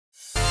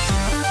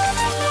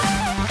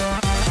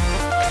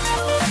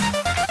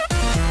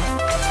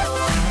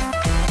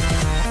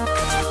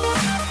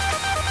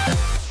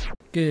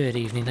Good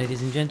evening,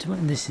 ladies and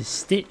gentlemen. This is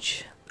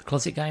Stitch, the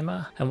Closet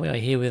Gamer, and we are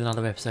here with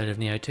another episode of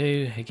Nioh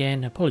 2.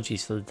 Again,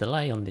 apologies for the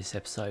delay on this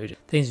episode.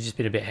 Things have just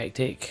been a bit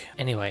hectic.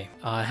 Anyway,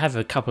 I have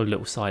a couple of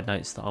little side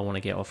notes that I want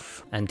to get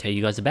off and tell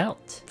you guys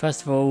about.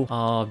 First of all,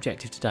 our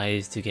objective today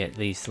is to get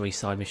these 3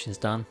 side missions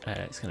done.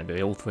 It's going to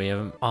be all 3 of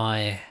them.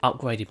 I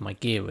upgraded my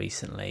gear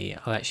recently.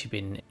 I've actually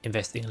been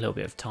investing a little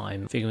bit of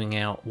time figuring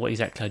out what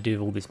exactly I do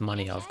with all this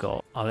money I've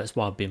got. That's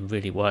why I've been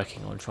really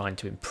working on trying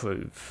to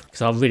improve,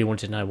 because I really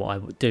wanted to know what I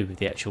would do with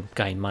the actual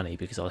game money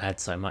because I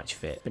had so much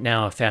of it. But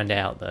now I found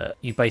out that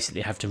you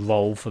basically have to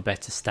roll for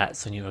better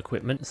stats on your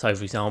equipment. So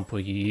for example,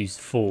 you use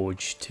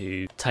Forge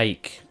to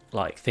take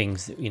like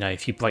things that, you know,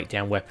 if you break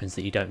down weapons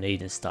that you don't need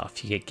and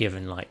stuff, you get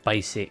given like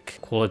basic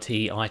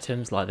quality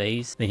items like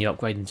these, then you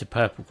upgrade them to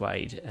purple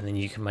grade, and then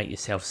you can make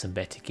yourself some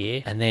better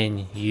gear, and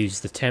then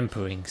use the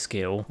tempering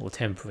skill or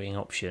tempering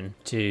option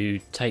to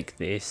take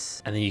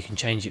this, and then you can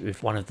change it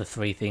with one of the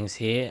 3 things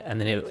here,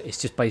 and then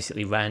it's just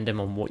basically random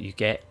on what you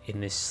get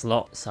in this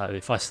slot. So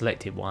if I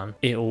selected one,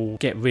 it'll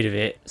get rid of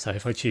it. So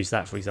if I choose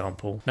that, for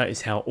example,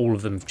 notice how all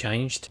of them have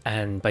changed,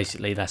 and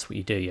basically that's what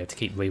you do. You have to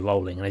keep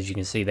re-rolling, and as you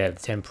can see there, the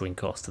tempering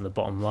cost on the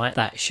bottom right,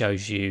 that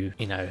shows you,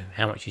 you know,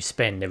 how much you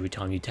spend every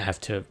time you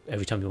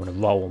want to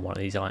roll on one of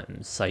these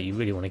items. So you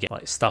really want to get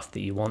like stuff that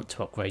you want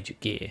to upgrade your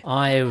gear.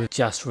 I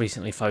just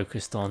recently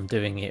focused on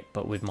doing it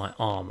but with my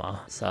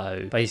armor.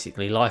 So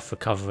basically life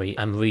recovery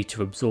and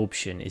Rita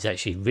absorption is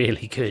actually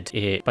really good.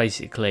 It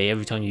basically,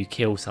 every time you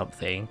kill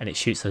something and it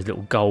shoots those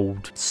little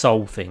gold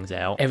soul things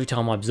out, every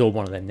time I absorb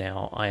one of them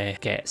now I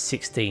get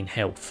 16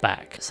 health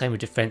back. Same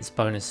with defense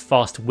bonus.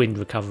 Fast wind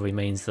recovery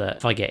means that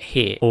if I get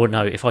hit, or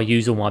no, if I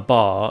use all my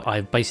bar,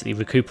 I basically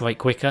recuperate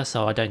quicker,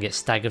 so I don't get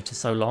staggered for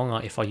so long.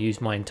 Like if I use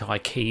my entire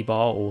key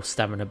bar or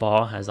stamina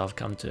bar, as I've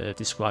come to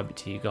describe it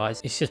to you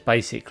guys, it's just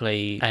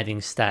basically adding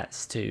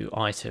stats to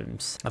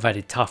items. I've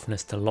added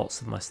toughness to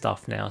lots of my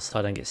stuff now, so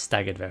I don't get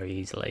staggered very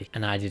easily,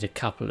 and I added a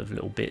couple of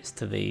little bits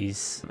to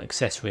these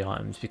accessory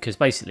items, because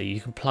basically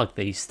you can plug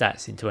these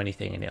stats into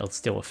anything and it'll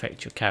still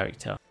affect your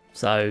character.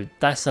 So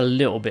that's a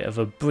little bit of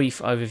a brief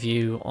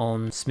overview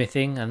on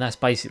smithing, and that's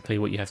basically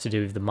what you have to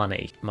do with the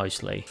money,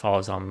 mostly, as far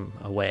as I'm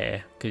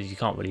aware, because you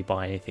can't really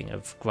buy anything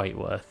of great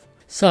worth.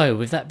 So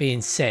with that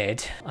being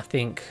said, I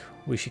think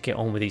we should get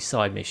on with these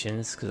side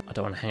missions, because I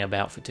don't want to hang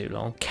about for too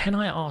long. Can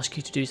I ask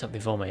you to do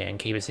something for me and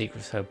keep a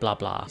secret for blah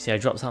blah? See, I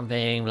drop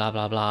something, blah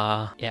blah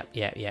blah. Yep,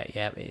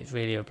 it's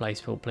really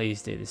replaceable.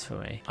 Please do this for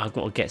me. I've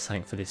got to get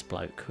something for this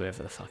bloke,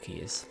 whoever the fuck he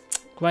is.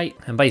 Great.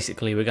 And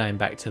basically we're going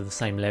back to the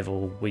same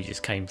level we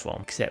just came from,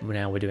 except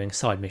now we're doing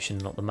side mission,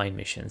 not the main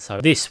mission. So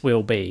this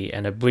will be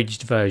an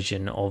abridged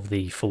version of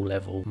the full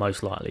level,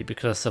 most likely,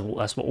 because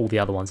that's what all the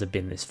other ones have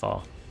been this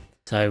far.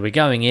 So we're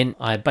going in.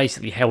 I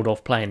basically held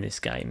off playing this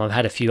game. I've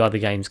had a few other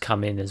games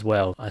come in as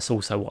well. That's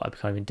also what I've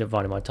kind of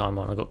divided my time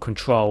on. I've got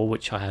Control,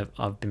 which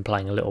I've been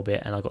playing a little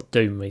bit, and I got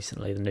Doom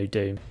recently, the new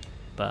Doom.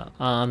 But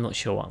I'm not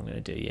sure what I'm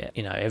going to do yet.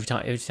 You know,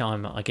 every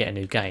time I get a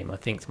new game, I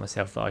think to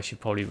myself that I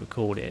should probably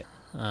record it.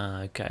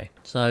 Okay,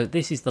 so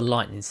this is the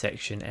lightning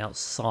section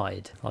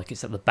outside, like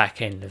it's at the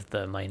back end of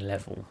the main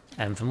level,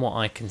 and from what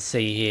I can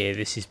see here,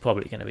 this is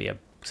probably going to be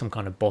some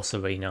kind of boss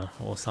arena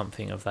or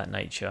something of that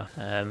nature,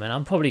 and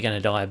I'm probably going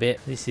to die a bit.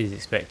 This is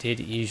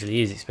expected. It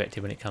usually is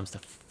expected when it comes to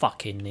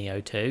fucking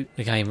Nioh 2,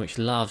 the game which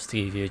loves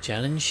to give you a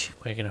challenge.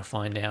 We're going to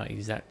find out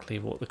exactly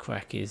what the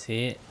crack is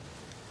here.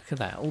 Look at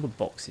that, all the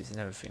boxes and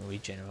everything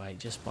regenerate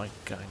just by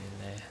going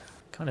in there.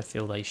 Kind of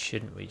feel they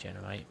shouldn't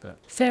regenerate, but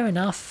fair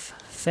enough.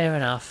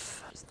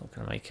 It's not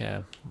going to make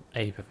a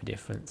ape of a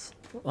difference.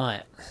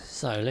 Right,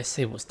 so let's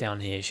see what's down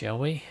here, shall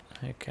we?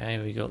 Okay,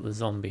 we got the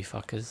zombie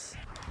fuckers.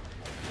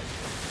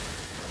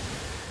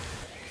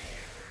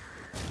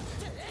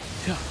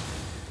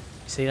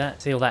 See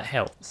that? See all that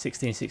health?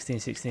 16, 16,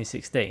 16,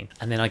 16.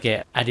 And then I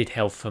get added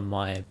health from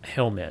my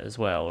helmet as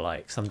well.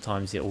 Like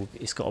sometimes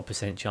it's got a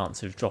 %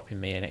 chance of dropping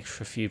me an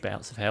extra few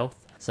bouts of health.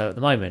 So at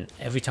the moment,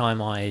 every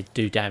time I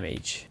do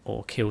damage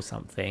or kill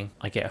something,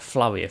 I get a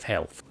flurry of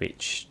health,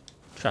 which,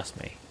 trust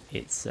me,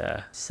 it's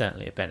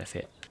certainly a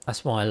benefit.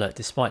 That's why, look,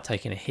 despite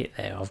taking a hit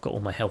there, I've got all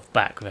my health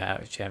back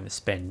without actually having to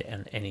spend it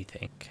on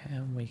anything.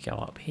 Can we go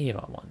up here,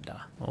 I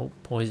wonder? Oh,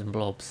 poison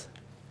blobs.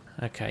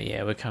 Okay,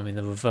 yeah, we're coming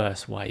the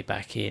reverse way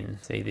back in.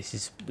 See,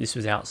 this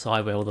was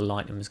outside where all the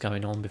lightning was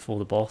going on before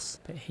the boss.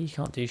 But he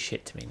can't do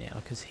shit to me now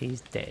because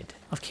he's dead.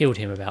 I've killed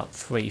him about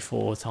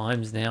 3-4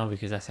 times now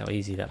because that's how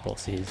easy that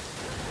boss is.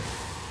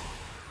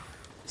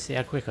 See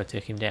how quick I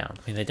took him down?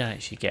 I mean, they don't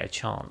actually get a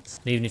chance.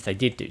 And even if they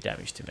did do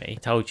damage to me, I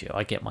told you,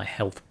 I get my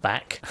health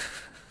back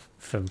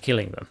from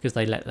killing them, because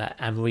they let that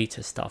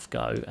Amrita stuff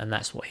go, and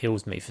that's what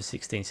heals me for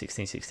 16,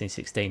 16, 16,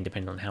 16,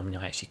 depending on how many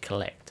I actually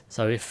collect.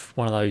 So if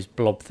one of those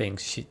blob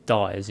things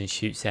dies and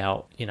shoots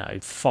out, you know,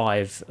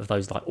 5 of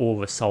those like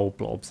aura soul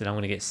blobs, then I'm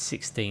going to get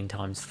 16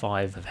 times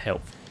 5 of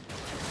health.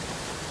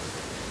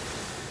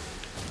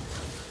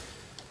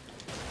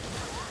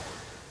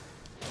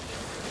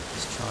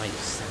 Let's try, you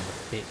son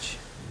of a bitch.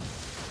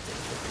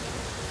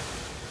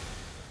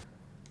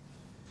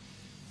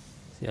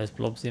 See those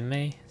blobs in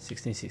me?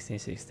 16, 16,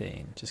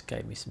 16. Just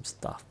gave me some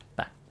stuff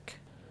back.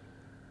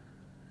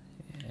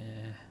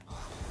 Yeah.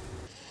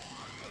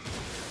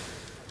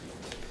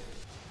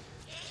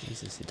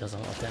 Jesus, it does a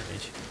lot of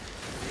damage.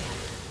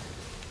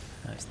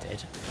 Oh, it's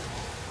dead.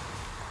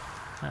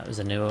 That was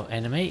a new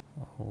enemy.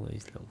 All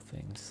these little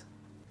things.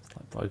 It's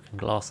like broken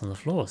glass on the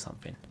floor or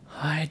something.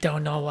 I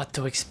don't know what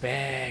to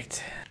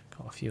expect.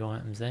 Got a few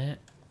items there.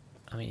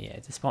 I mean, yeah,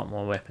 despite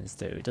what my weapons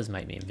do, it does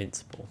make me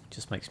invincible. It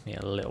just makes me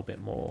a little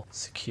bit more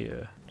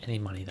secure. Any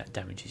money that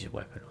damages your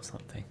weapon or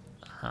something.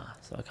 Aha,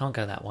 so I can't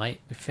go that way.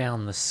 We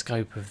found the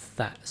scope of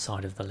that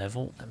side of the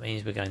level. That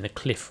means we're going the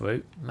cliff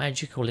route.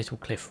 Magical little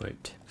cliff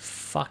route.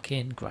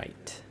 Fucking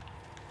great.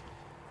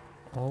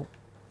 Oh.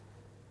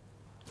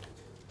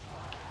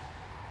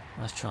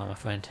 Nice try, my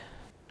friend.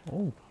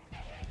 Oh.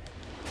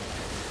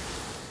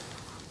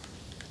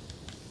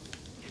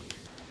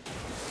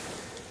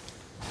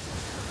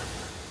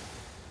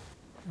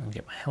 And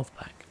get my health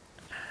back.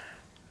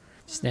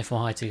 Just an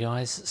FYI,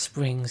 guys,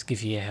 springs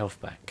give you your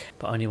health back,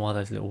 but only while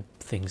those little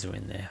things are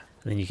in there.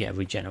 And then you get a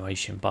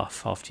regeneration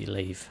buff after you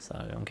leave. So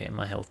I'm getting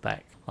my health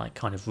back, like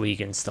kind of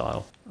Regan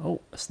style.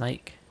 Oh, a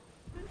snake.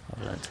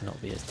 I've learned to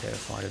not be as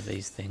terrified of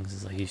these things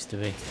as I used to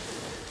be.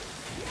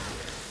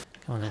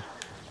 Come on then.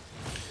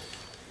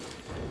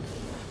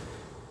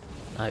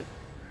 No.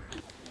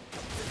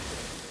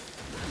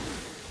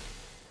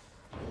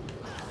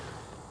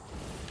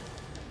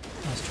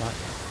 Nice try.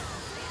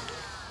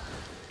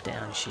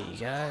 Down she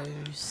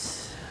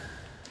goes.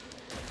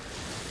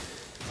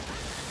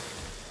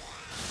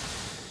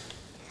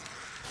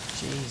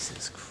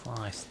 Jesus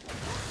Christ.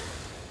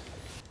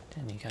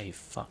 Down you go, you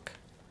fuck.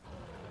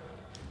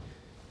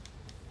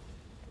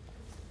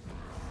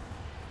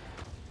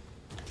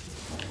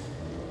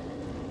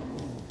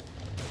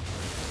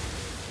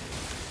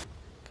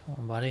 Come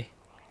on, buddy.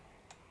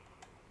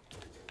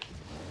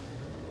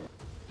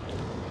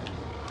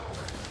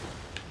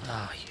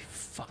 Ah, you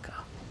fucker.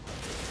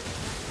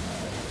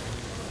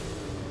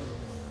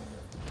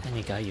 There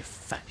you go, you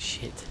fat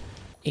shit.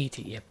 Eat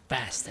it, you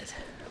bastard.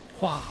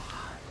 Wow.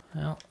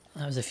 Well,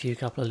 that was a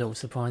couple of little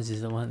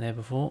surprises that weren't there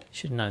before.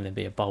 Should have known there'd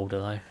be a boulder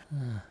though.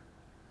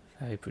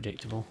 Very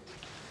predictable.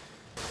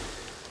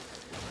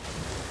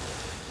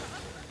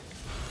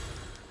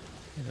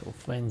 Your little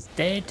friend's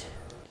dead.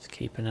 Just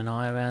keeping an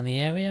eye around the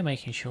area,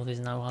 making sure there's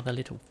no other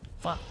little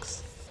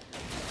fucks.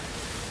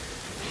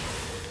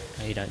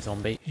 No, you don't,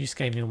 zombie. You just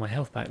gave me all my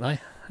health back though.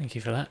 Thank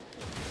you for that.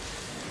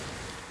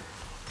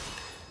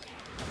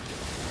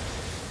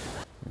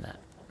 Nah.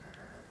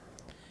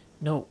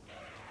 No.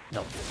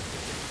 No.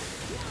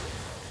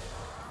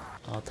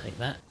 I'll take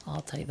that.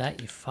 I'll take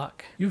that, you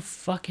fuck. You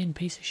fucking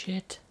piece of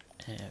shit.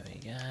 There we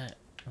go.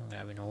 I'm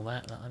grabbing all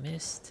that I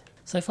missed.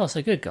 So far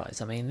so good,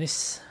 guys. I mean,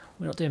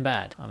 we're not doing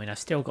bad. I mean, I've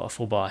still got a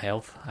full bar of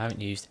health. I haven't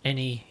used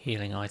any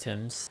healing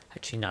items.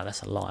 Actually, no,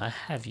 that's a lie. I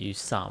have used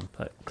some,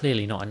 but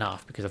clearly not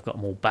enough because I've got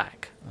them all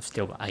back. I've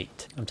still got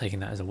 8. I'm taking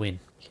that as a win.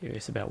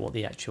 Curious about what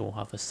the actual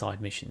other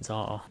side missions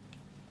are.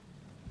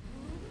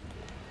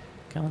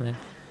 Come on then.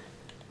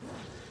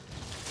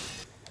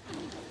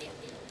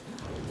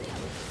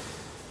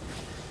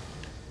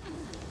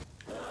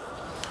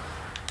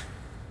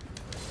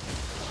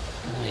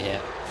 Oh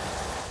yeah.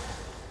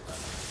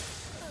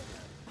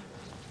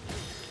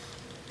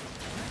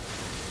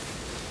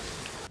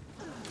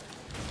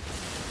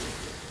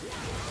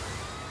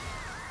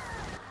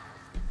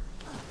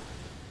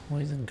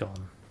 Poison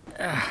gone.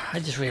 I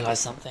just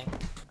realised something.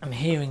 I'm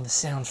hearing the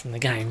sound from the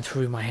game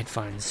through my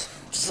headphones.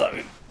 So,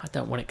 I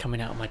don't want it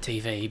coming out on my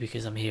TV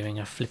because I'm hearing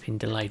a flipping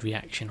delayed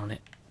reaction on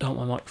it. Don't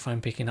want my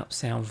microphone picking up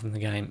sound from the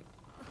game.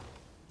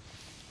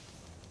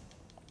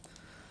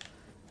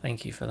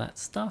 Thank you for that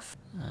stuff.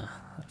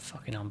 That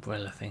fucking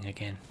umbrella thing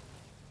again.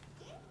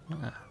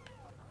 One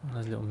of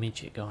those little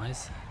midget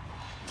guys.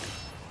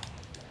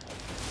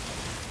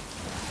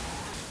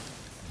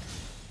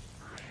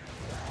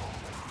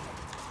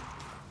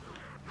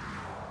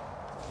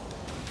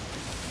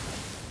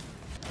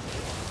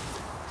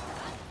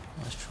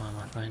 Nice try,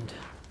 my friend.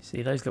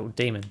 See, those little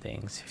demon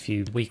things, if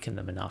you weaken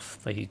them enough,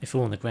 they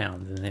fall on the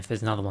ground, and if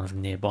there's another one of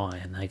them nearby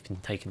and they've been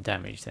taking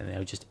damage, then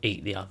they'll just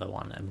eat the other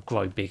one and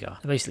grow bigger.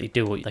 They basically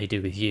do what they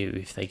do with you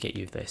if they get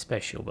you if they're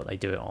special, but they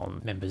do it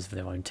on members of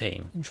their own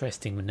team.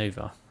 Interesting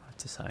manoeuvre, I have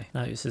to say.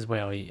 Notice as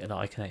well that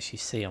I can actually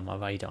see on my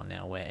radar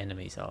now where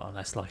enemies are.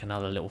 That's like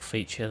another little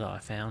feature that I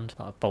found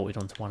that I bolted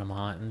onto one of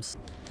my items.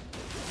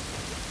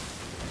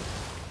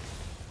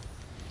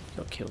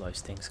 Gotta kill those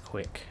things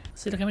quick.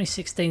 See, look how many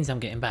 16s I'm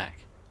getting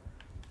back.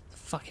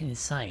 Fucking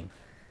insane.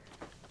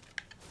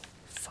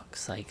 Fuck's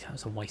sake, that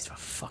was a waste of a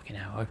fucking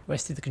arrow.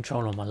 Rested the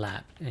controller on my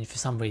lap, and for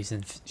some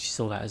reason she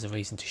saw that as a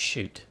reason to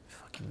shoot.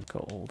 Fucking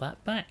got all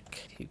that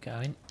back. Keep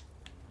going.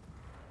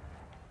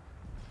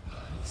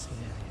 Let's see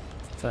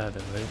the further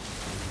route.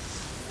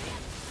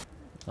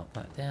 Knock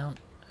that down.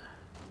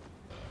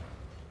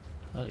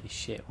 Holy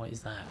shit, what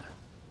is that?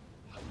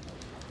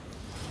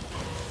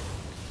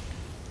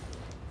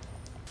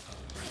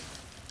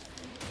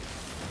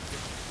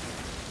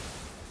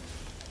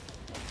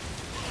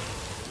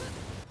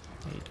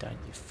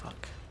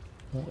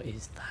 What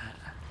is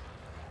that?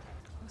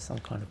 Some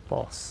kind of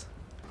boss.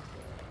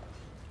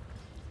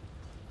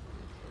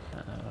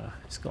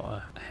 It's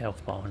got a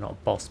health bar, not a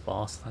boss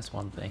bar, so that's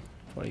one thing.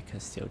 Probably can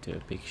still do a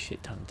big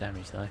shit ton of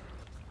damage though.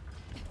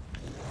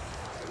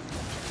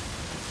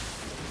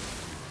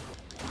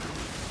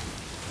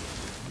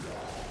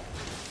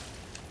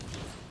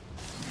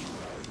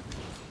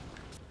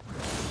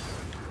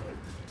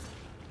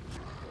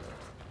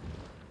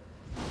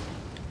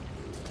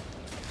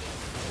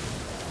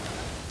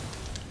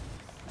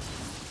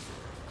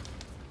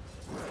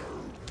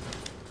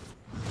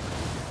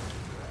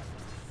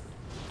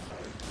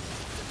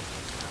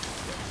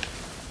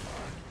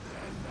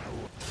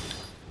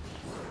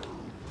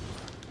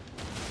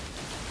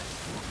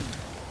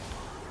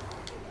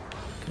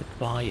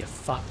 Goodbye, you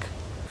fuck.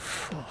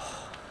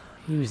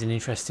 He was an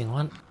interesting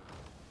one.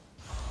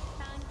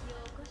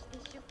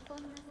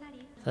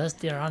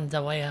 Thirsty or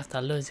underway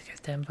after losing his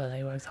temper,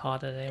 they worked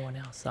harder than anyone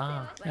else.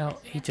 Ah,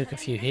 well, he took a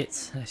few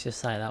hits, let's just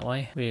say it that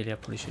way. Really, I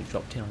probably should have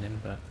dropped in on him,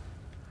 but...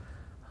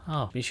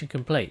 Oh, mission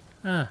complete.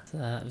 Ah, so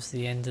that was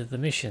the end of the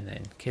mission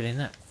then, killing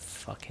that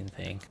fucking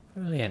thing.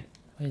 Brilliant.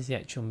 Where's the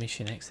actual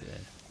mission exit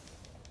then?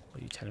 What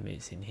are you telling me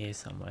it's in here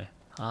somewhere?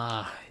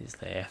 Ah, it's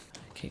there.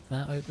 Kick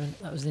that open.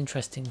 That was an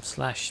interesting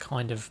slash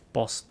kind of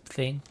boss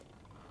thing.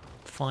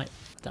 Fight.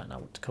 I don't know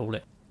what to call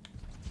it.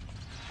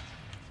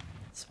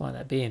 Despite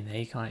that being there,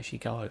 you can't actually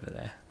go over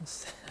there.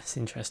 That's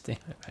interesting.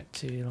 Back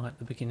to like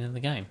the beginning of the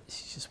game.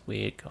 This is just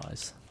weird,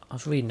 guys. I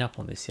was reading up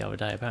on this the other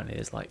day. Apparently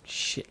there's like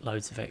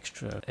shitloads of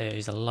extra.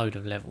 There's a load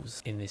of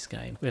levels in this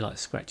game. We're like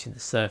scratching the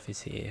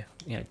surface here.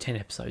 You know, 10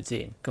 episodes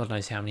in. God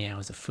knows how many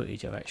hours of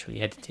footage I've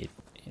actually edited.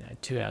 You know,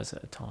 2 hours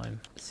at a time.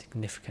 A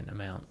significant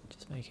amount.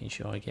 Just making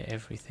sure I get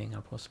everything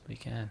I possibly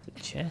can. The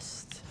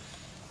chest.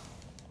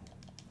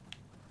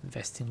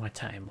 Investing my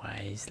time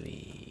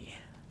wisely.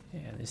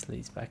 Yeah, this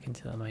leads back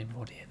into the main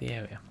body of the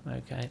area.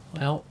 Okay,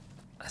 well,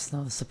 that's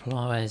another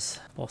supplies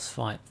boss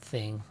fight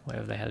thing,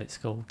 whatever the hell it's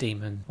called,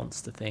 demon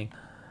monster thing.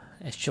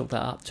 Let's chalk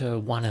that up to a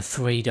 1 of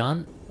 3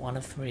 done. 1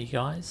 of 3,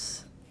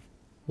 guys.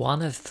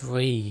 1 of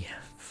 3.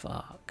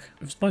 Fuck.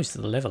 It was most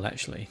of the level,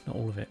 actually, not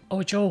all of it.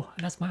 Oh, Joe,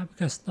 that's my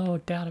abacus. No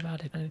doubt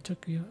about it. And it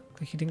took you,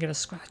 like you didn't get a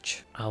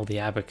scratch. Oh, the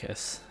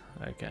abacus.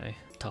 Okay.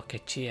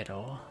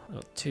 Takechiro.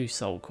 Got 2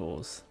 soul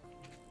cores.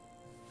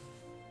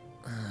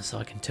 So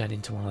I can turn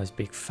into one of those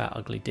big fat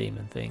ugly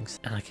demon things,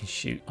 and I can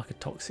shoot like a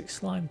toxic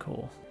slime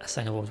core. That's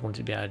something I've always wanted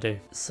to be able to do.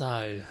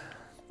 So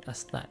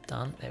that's that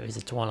done. There is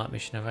a Twilight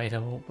mission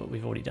available, but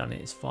we've already done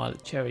it. It's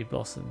Violet Cherry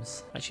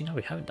Blossoms. Actually no,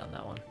 we haven't done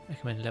that one.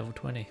 Recommend level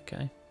 20.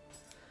 Okay.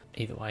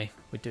 Either way,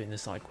 we're doing the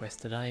side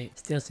quest today.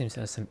 Still seems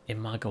to have some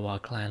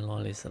Imagawa clan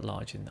loyalists at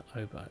large in the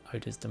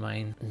Oda's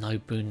domain.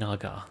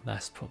 Nobunaga,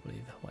 that's probably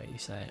the way you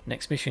say it.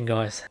 Next mission,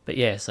 guys. But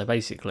yeah, so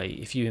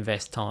basically, if you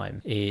invest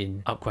time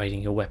in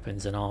upgrading your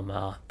weapons and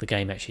armor, the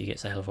game actually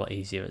gets a hell of a lot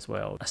easier as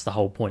well. That's the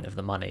whole point of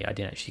the money. I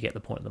didn't actually get the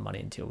point of the money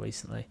until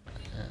recently.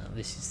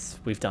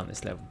 We've done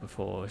this level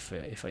before, if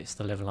it's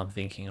the level I'm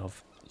thinking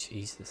of.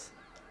 Jesus.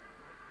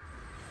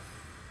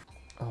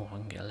 Oh, I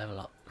can get a level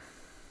up.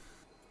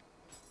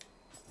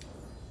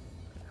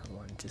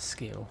 Into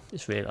skill.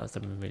 Just realised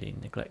I'm really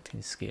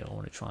neglecting skill. I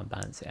want to try and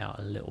balance it out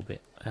a little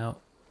bit. I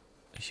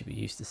should be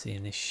used to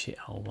seeing this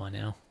shithole by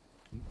now.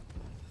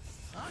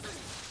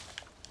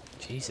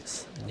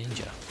 Jesus, a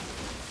ninja.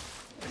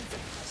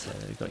 So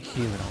we've got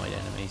humanoid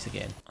enemies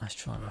again. Let's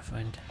try, my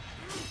friend.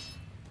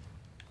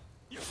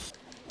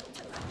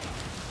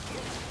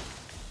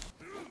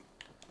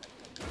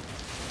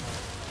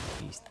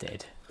 He's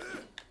dead.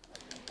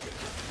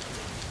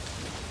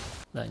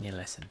 Learn your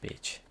lesson,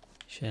 bitch.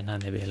 Should have known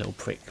there'd be a little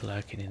prick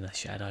lurking in the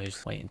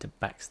shadows, waiting to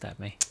backstab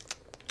me.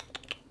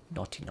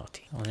 Naughty,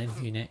 naughty. On then,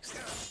 you next.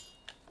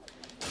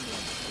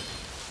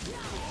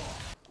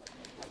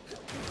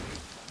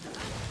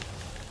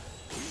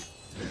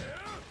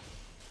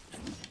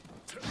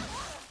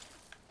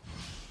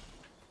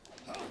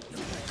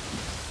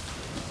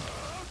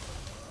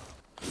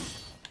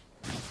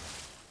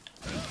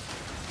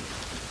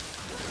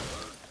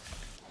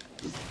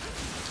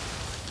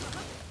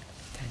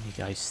 Down you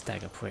go,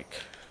 stagger prick.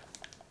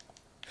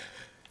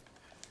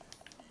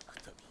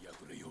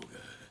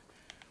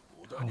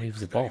 Oh, he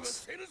was the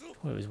boss. I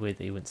thought it was weird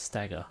that he wouldn't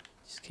stagger.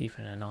 Just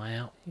keeping an eye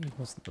out. He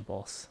wasn't the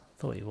boss. I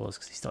thought he was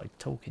because he started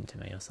talking to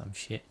me or some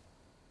shit.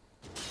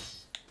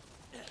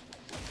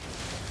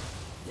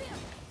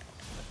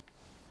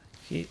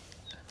 Shit.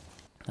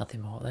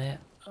 Nothing more there.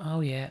 Oh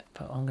yeah,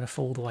 but I'm going to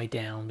fall the way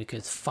down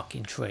because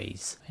fucking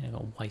trees. I ain't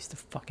got to waste a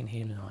fucking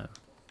healing item.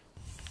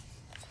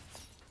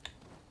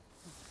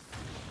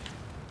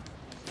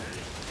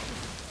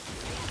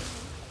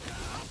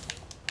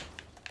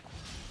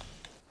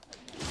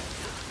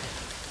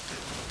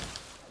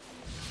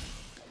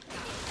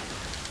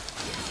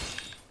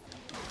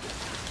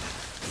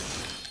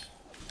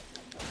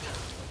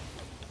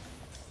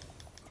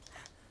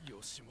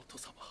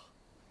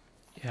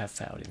 You have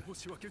failed him.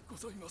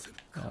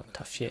 Oh,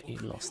 tough shit, you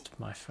lost,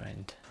 my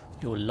friend.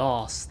 You're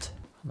lost.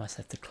 I must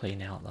have to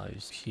clean out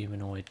those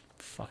humanoid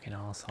fucking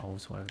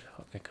assholes, whatever the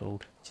fuck they're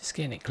called. Just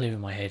getting it clear in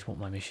my head what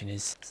my mission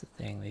is. That's the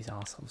thing, these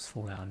assholes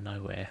fall out of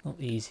nowhere. Not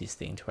the easiest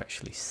thing to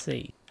actually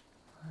see.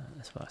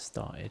 That's where I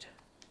started.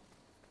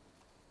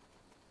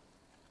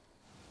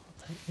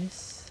 I'll take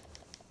this.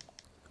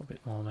 Got a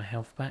bit more of my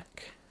health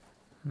back.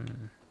 I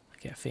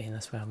get a feeling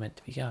that's where I'm meant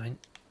to be going.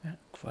 The amount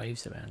of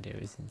graves around here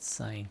is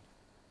insane.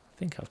 I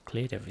think I've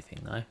cleared everything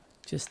though.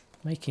 Just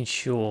making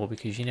sure,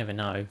 because you never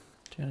know.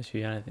 To be honest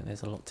with you, I don't think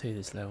there's a lot to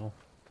this level.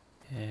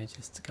 Yeah,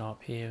 just to go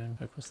up here and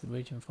go across the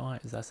bridge and fight,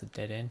 because that's a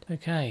dead end.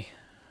 Okay,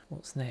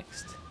 what's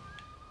next?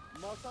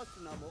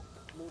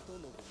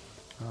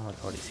 Oh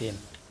god, it's him.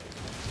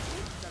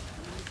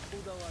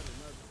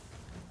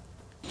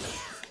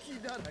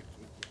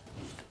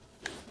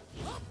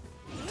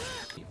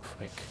 You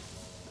prick.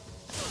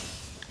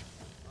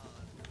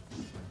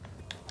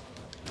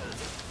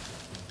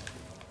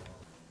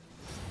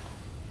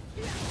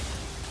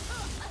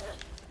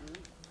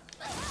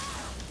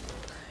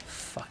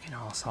 Fucking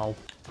asshole.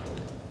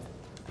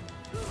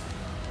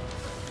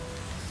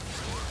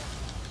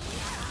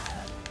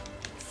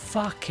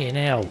 Fucking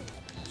hell.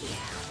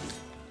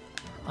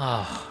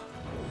 Ah. Oh.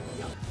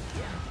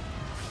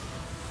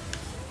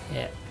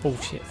 Yeah,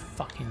 bullshit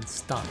fucking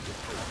stuff.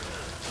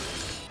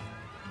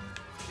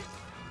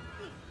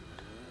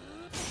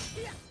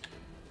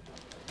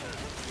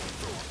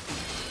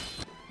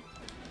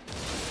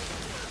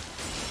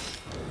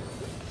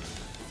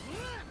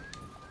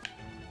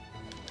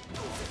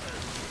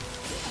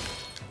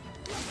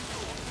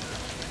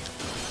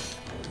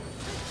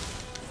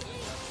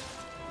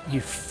 You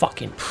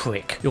fucking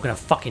prick. You're gonna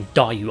fucking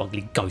die, you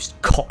ugly ghost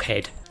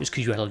cockhead. Just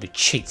because you had a load of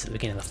cheats at the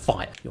beginning of the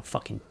fight. You're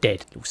fucking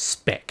dead, little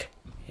speck.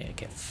 Yeah,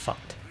 get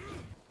fucked.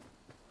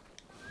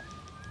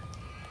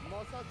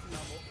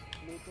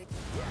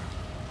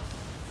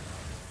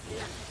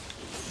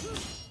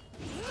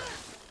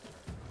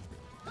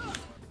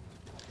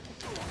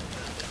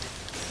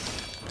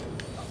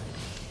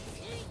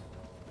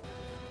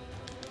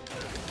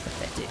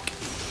 Pathetic.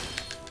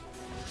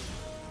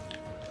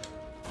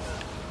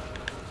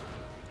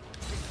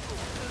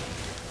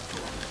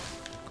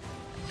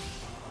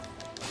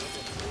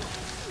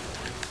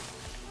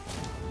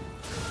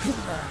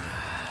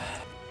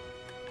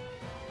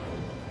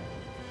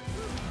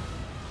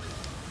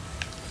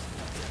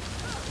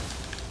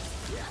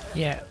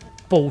 Yeah,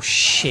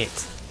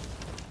 bullshit.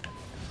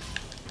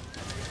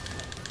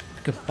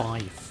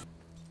 Goodbye,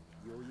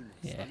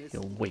 yeah,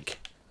 you're weak.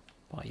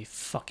 Bye, you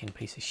fucking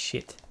piece of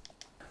shit.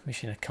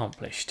 Mission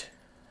accomplished.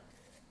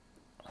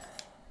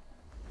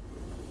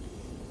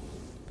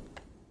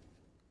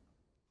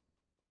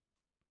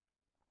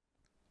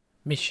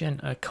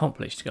 Mission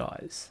accomplished,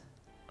 guys.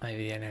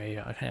 Maybe the enemy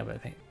I can't help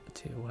but think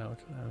too well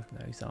to have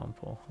no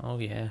example. Oh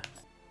yeah.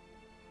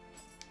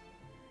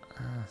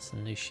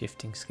 Some new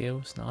shifting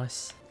skills,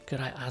 nice. Could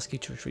I ask you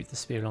to retrieve the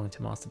spear belonging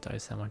to Master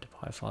Dosans, my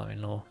departed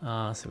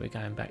father-in-law? So we're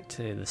going back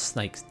to the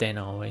snake's den,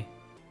 are we?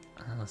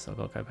 So I've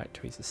got to go back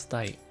to his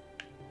estate.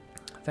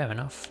 Fair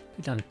enough.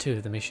 We've done 2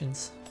 of the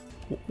missions.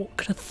 What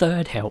could a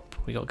third help?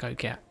 We got to go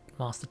get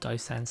Master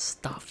Dosans'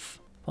 stuff.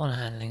 Upon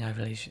handling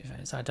over leadership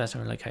events, I don't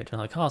relocate to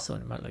another castle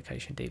in a remote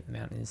location deep in the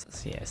mountains.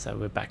 So yeah, so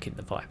we're back in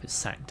the Viper's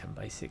Sanctum,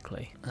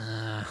 basically.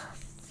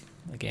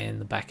 Again,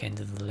 the back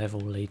end of the level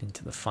leading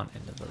to the front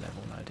end of the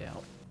level, no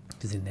doubt.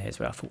 Because in there is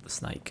where I fought the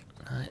snake.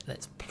 Alright,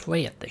 let's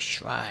pray at the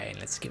shrine.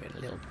 Let's give it a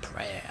little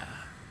prayer.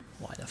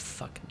 Why the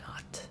fuck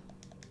not?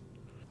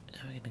 Now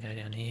we're gonna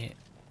go down here.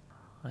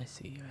 I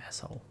see you,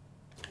 asshole.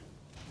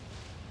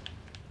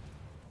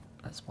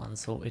 That's one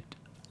sorted.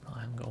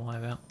 I haven't got to worry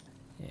about.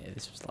 Yeah,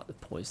 this was like the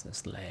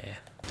poisonous lair.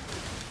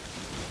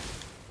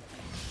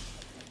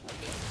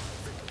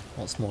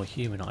 What's more,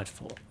 humanoid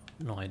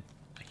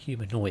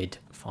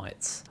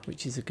fights,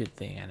 which is a good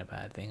thing and a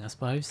bad thing, I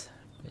suppose.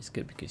 It's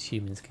good because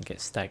humans can get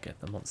staggered.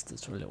 The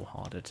monsters are a little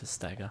harder to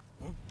stagger.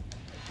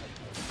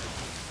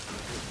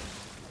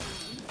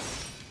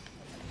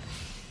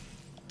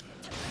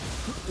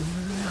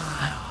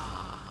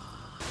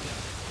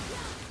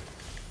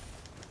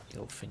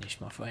 You're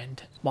finished, my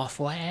friend. My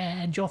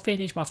friend, you're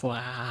finished, my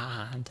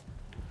friend.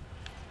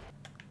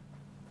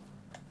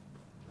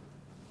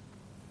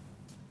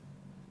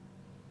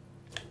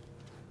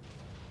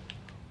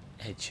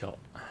 Headshot.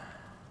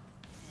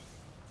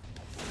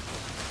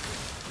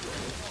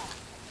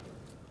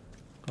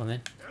 Go on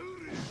then.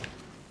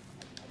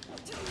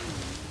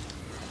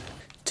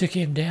 Took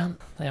him down.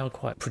 They are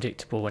quite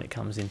predictable when it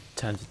comes in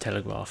terms of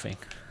telegraphing.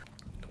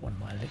 Got one of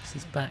my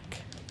elixirs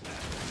back.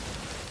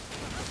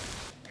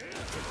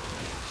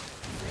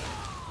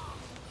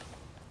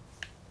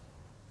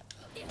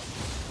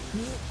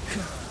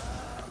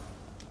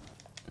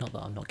 Not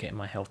that I'm not getting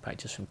my health back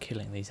just from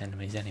killing these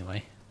enemies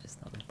anyway. There's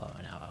not a bow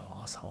and arrow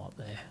arsehole up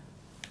there.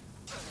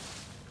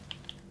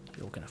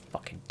 You're gonna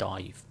fucking die,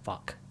 you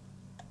fuck.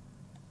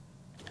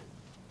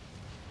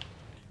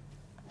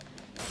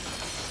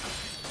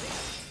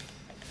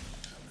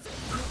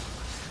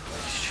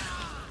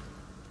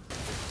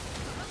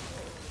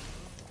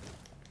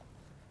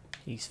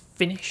 He's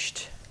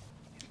finished.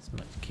 Let's as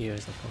much gear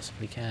as I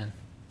possibly can.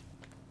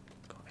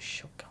 Got a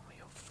shotgun with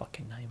your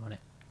fucking name on it.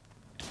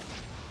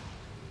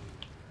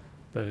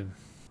 Boom.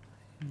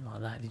 You didn't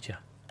like that, did you?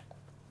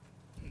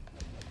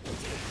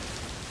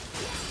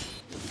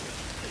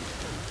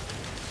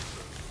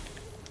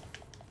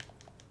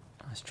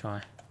 Let's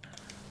try.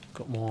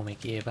 Got more of my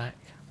gear back.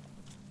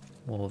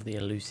 More of the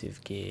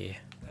elusive gear.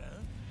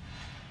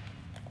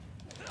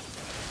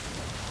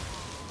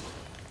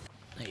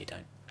 No, you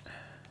don't.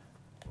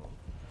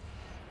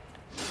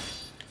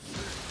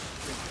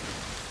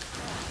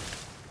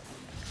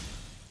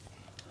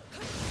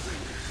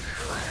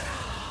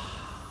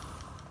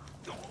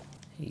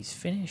 He's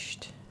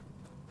finished.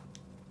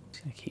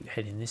 Just going to keep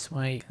heading this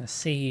way. Gonna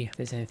see if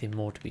there's anything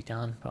more to be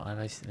done, but I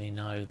basically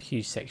know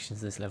huge sections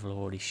of this level are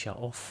already shut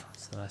off,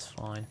 so that's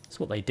fine. That's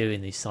what they do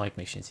in these side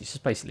missions. It's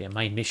just basically a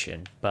main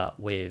mission, but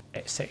with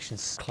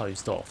sections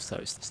closed off, so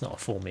it's not a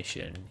full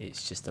mission.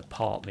 It's just a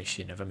part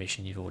mission of a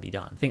mission you've already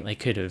done. I think they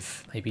could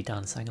have maybe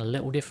done something a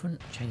little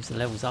different, change the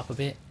levels up a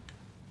bit.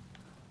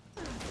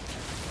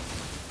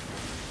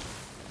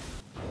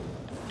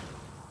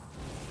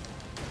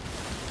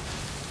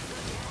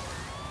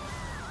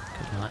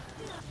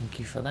 Thank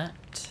you for that.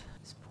 At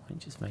this point,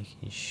 just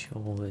making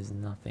sure there's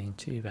nothing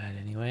too bad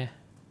anywhere.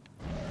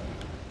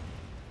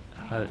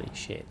 Holy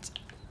shit.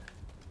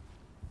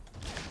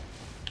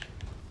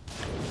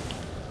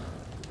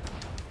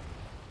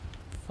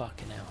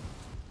 Fucking hell.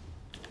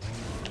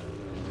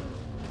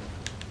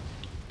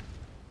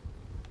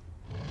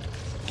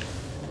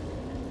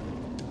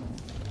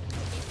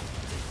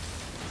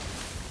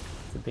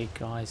 The big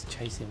guy's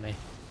chasing me.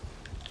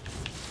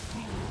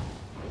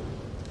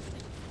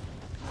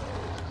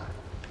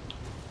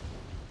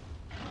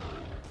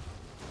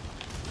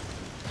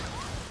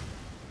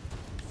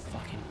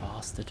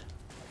 Bastard.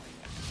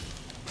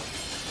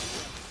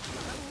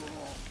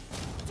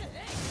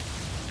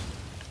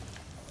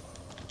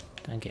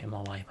 Don't get in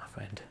my way, my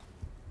friend.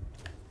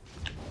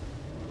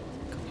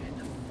 Can't get in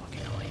the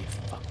fucking way, you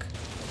fuck.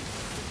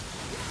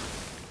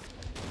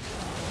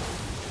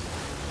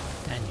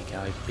 Down you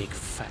go, big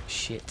fat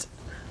shit.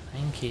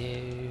 Thank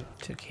you.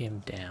 Took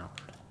him down.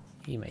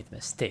 He made the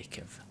mistake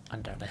of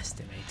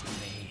underestimating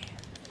me.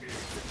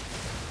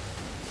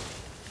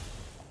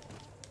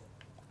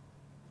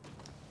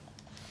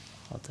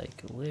 I'll take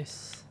all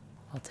this.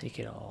 I'll take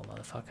it all,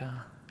 motherfucker.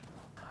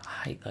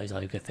 I hate those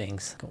ogre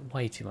things. Got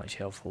way too much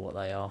health for what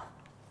they are.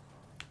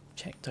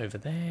 Checked over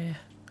there.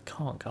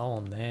 Can't go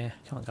on there.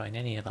 Can't go in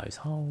any of those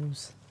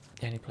holes.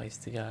 The only place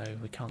to go,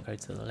 we can't go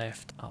to the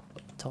left up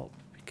at the top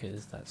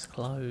because that's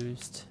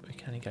closed. We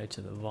can only go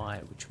to the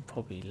right, which will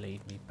probably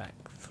lead me back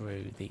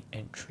through the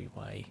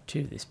entryway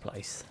to this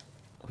place,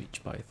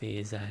 which both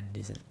is and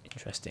isn't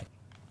interesting.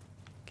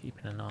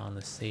 Keeping an eye on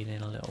the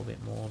ceiling a little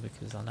bit more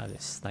because I know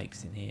there's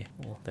snakes in here.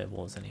 Or there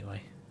was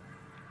anyway.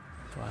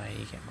 Pray,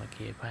 get my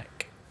gear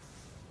back.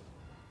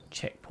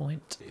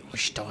 Checkpoint.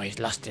 Wish I was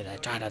lost in a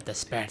giant of the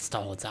spirit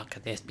stones. How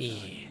could this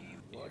be?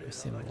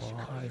 Symbol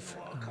alive.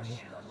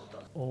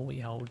 All we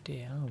hold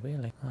dear. Oh,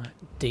 really? Right,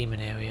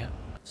 demon area.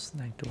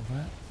 Snagged all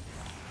that.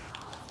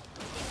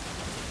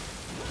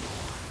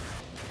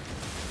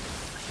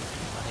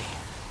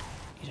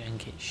 You don't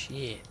get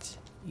shit.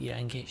 You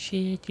don't get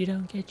shit, you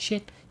don't get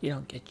shit, you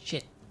don't get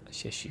shit.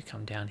 It's just you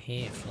come down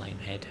here,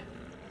 Flamehead.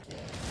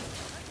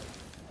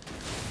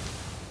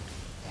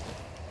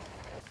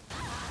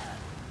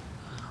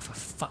 Oh, for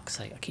fuck's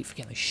sake, I keep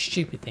forgetting those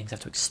stupid things have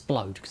to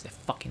explode because they're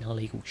fucking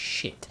illegal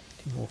shit.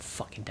 Do more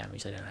fucking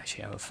damage they don't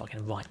actually have a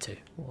fucking right to.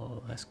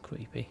 Whoa, that's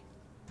creepy.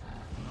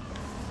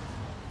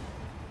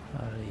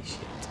 Holy shit.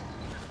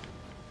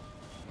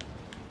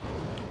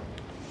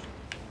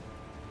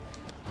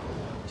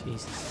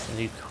 Jesus, it's a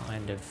new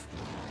kind of...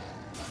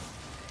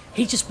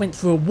 He just went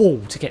through a wall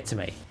to get to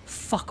me.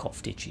 Fuck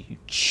off, did you? You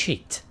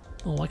cheat.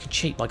 Oh, I can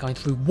cheat by going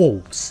through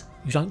walls.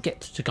 You don't get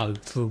to go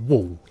through a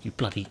wall, you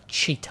bloody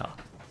cheater.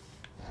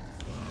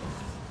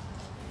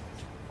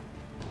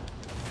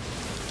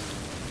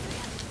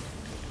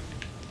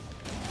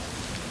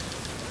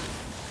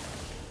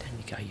 Down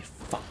you go, you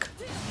fuck.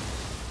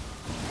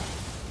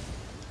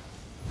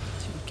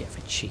 That's what you get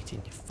for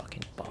cheating, you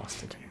fucking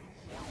bastard.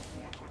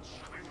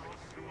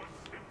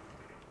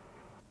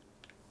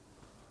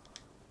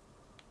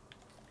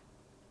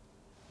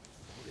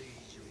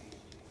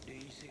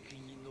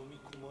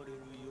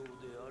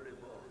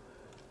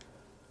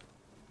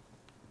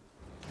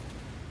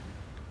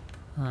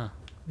 Ah,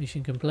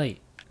 mission complete.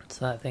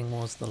 So that thing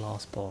was the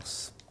last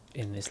boss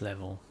in this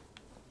level.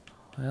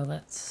 Well,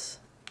 that's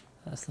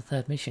the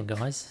third mission,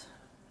 guys.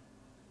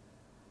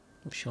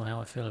 Not sure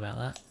how I feel about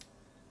that.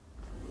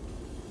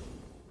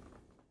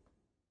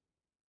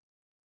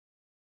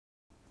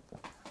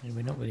 And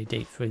we're not really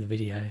deep through the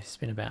video. It's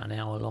been about an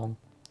hour long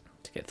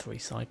to get 3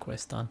 side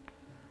quests done.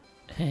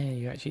 Hey,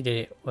 you actually did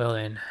it. Well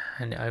then,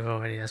 hand it over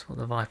already. That's what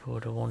the Viper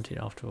would have wanted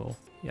after all.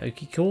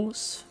 Yoki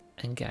cores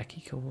and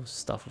Gaki cores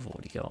stuff I've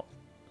already got.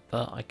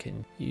 But I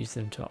can use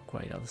them to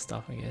upgrade other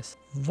stuff, I guess.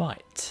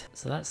 Right,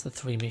 so that's the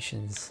 3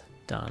 missions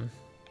done.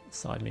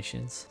 side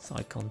missions,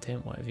 side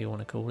content, whatever you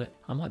want to call it.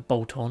 I might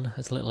bolt on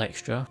as a little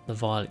extra the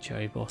Violet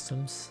Cherry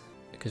Blossoms,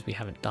 because we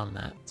haven't done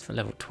that. It's for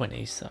level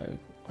 20, so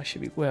I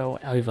should be well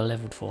over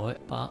leveled for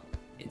it, but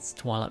it's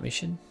Twilight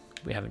mission.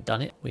 We haven't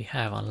done it. We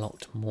have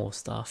unlocked more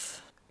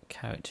stuff.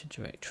 Character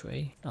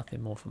directory,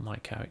 nothing more from my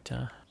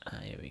character.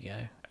 Here we go.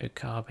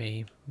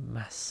 Okabe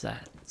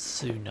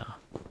Masatsuna.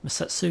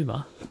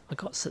 Masatsuma? I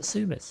got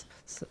Satsumas.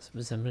 That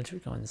was a military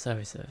guy in the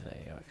service of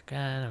the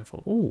Afghan and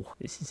thought, oh,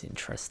 this is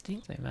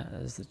interesting. They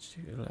matters the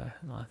jeweler.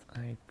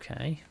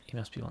 Okay. He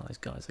must be one of those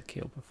guys I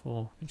killed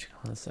before. Military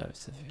guy in the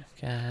service of the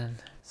Afghan.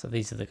 So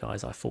these are the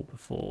guys I fought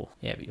before.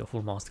 Yeah, but your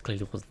full master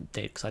clearly wasn't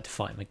dead because I had to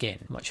fight him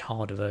again. Much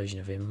harder version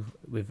of him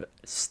with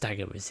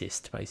stagger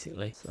resist,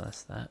 basically. So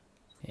that's that.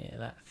 Yeah,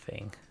 that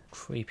thing.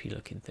 Creepy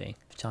looking thing.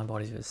 Giant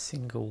bodies with a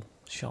single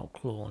sharp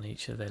claw on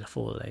each of their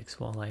forelegs,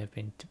 while they have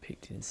been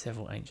depicted in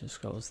several ancient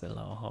scrolls. Their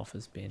lower half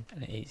has been,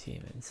 and it eats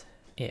humans.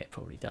 Yeah, it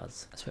probably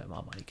does. That's where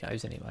my money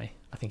goes anyway.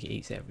 I think it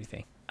eats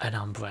everything. An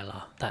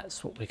umbrella.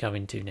 That's what we're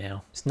going to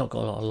now. It's not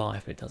got a lot of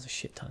life, but it does a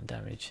shit ton of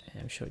damage.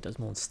 Yeah, I'm sure it does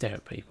more than stare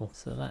at people.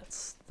 So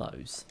that's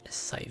those. Let's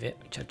save it,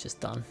 which I've just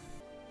done.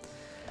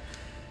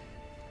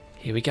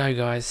 Here we go,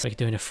 guys. We're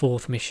doing a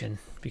 4th mission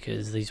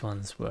because these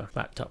ones were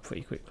wrapped up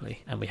pretty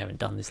quickly and we haven't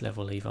done this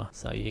level either,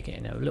 so you're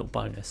getting a little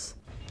bonus.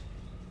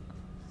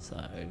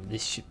 So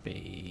this should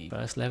be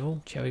 1st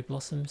level, Cherry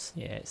Blossoms.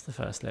 Yeah, it's the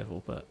 1st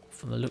level, but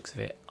from the looks of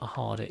it, a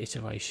harder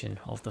iteration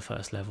of the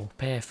 1st level.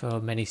 Prepare for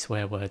many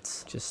swear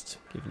words, just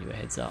giving you a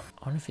heads up.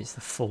 I wonder if it's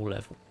the full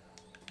level.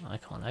 I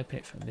can't open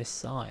it from this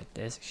side.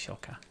 There's a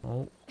shocker.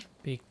 Oh,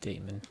 big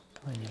demon.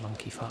 Come on, you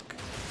monkey fuck.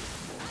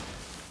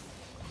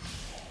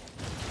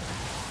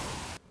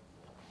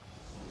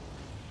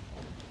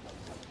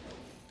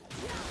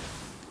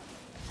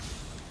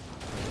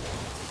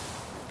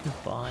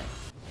 Goodbye.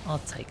 I'll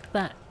take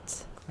that.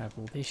 Grab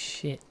all this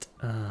shit.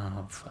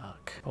 Oh,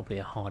 fuck. Probably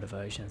a harder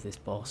version of this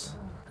boss.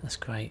 That's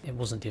great. It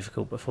wasn't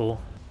difficult before.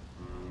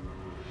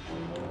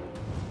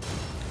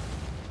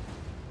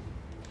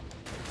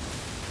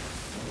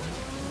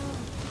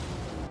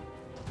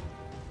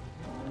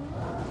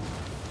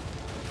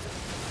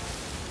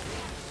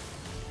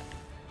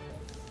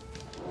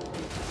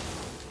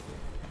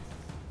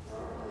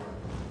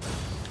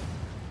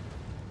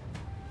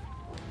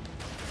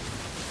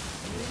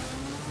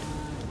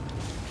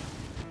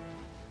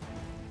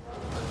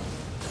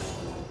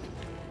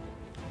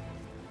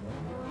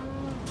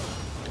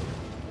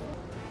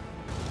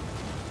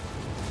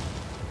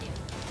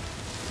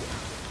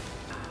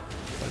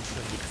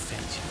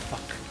 Defense, you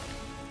fuck.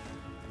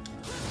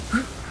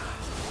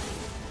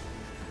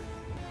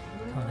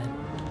 Come on then.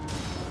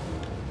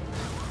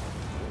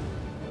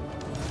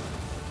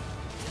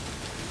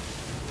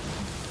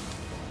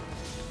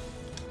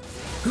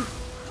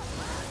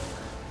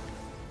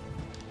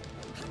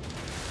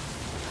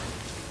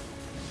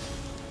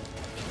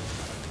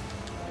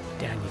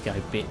 Down you go,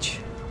 bitch.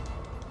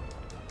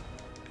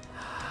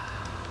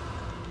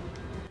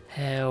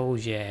 Hell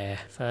yeah,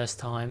 1st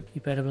time.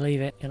 You better believe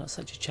it. You're not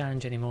such a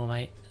challenge anymore,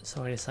 mate.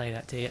 Sorry to say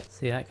that to you.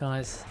 See that,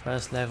 guys?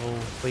 1st level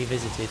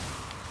revisited.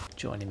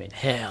 Join him in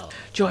hell.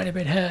 Join him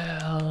in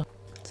hell.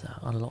 So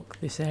unlock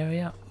this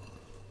area.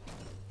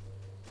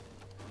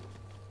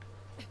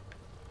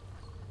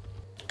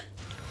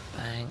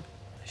 Bang.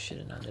 I should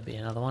have known there'd be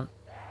another one.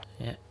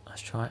 Yeah,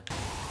 let's try it.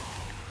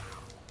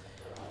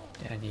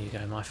 Down you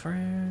go, my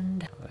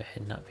friend. We're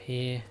heading up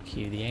here.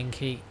 Cue the N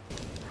key.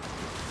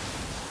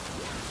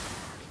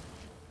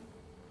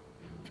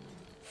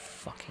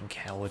 Fucking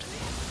coward.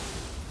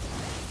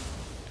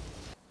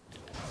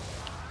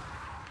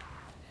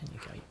 And you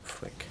go, you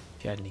prick.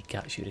 If you had any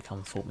guts, you'd have come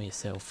and fought me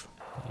yourself.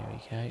 Here we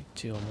go,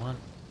 2 on 1.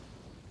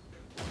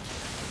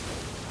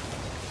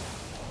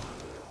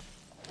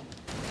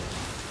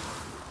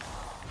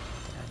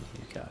 Down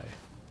you go.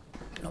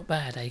 Not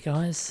bad, eh,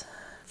 guys?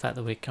 The fact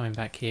that we're coming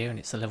back here and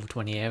it's a level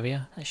 20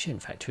 area, that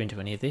shouldn't factor into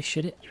any of this,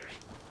 should it?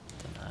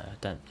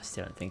 Don't know, I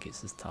still don't think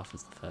it's as tough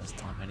as the 1st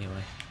time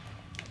anyway.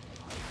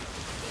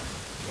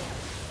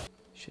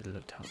 Should have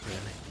looked up, really.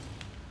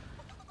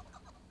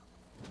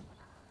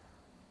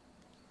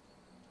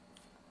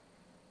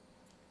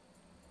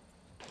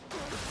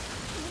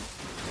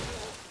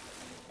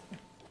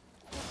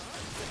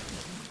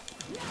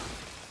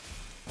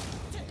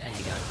 There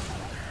you go.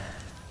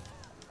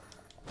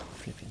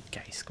 Flipping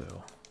gay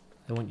squirrel.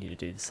 They want you to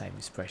do the same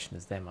expression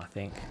as them, I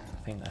think.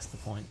 I think that's the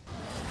point.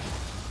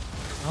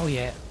 Oh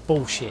yeah,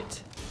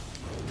 bullshit.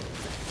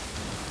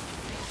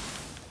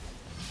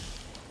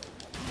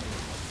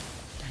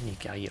 There you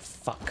go, you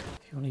fuck.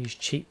 If you want to use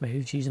cheap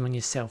moves, use them on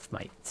yourself,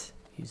 mate.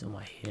 Use all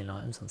my healing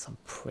items on some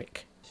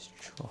prick. Just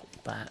drop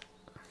that.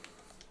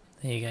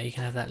 There you go, you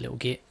can have that little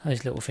git.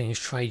 Those little things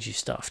trade you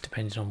stuff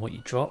depending on what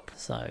you drop.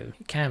 So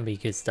it can be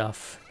good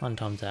stuff. 1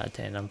 times out of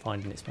 10 I'm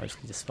finding it's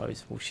mostly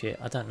disposable shit.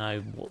 I don't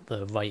know what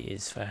the rate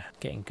is for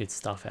getting good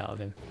stuff out of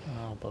him.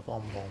 Oh, but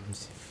bombs,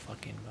 you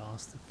fucking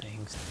bastard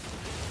things.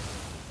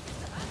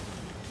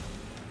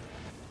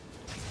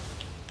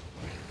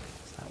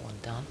 Is that one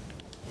done?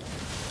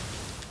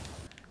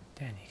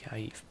 Down you go,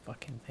 you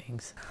fucking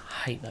things.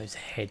 I hate those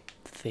head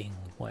thing,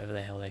 whatever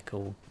the hell they're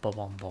called.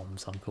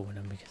 Bombs, I'm calling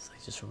them, because they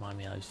just remind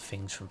me of those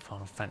things from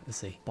Final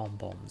Fantasy.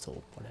 Bombs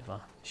or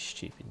whatever.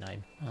 Stupid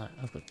name. Right,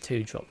 I've got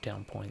 2 drop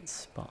down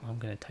points, but I'm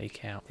going to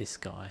take out this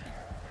guy.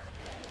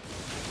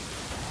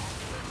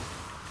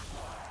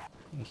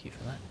 Thank you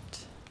for that.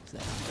 So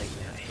that'll take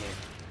me out here.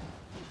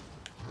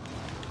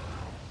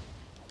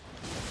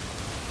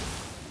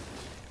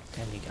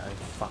 Down you go,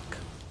 fuck.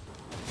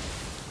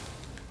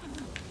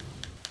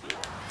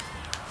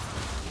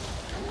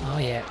 Oh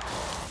yeah,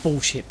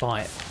 bullshit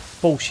bite.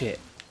 Bullshit.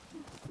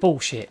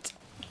 Bullshit.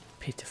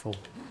 Pitiful.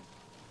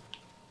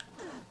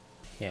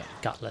 Yeah,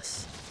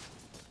 gutless.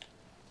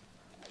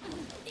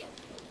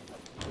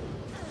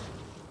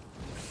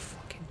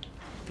 Fucking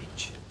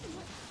bitch.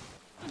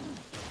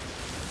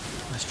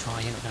 Let's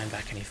try, you're not going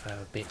back any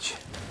further, bitch.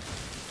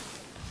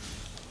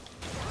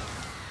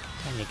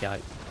 Down you go.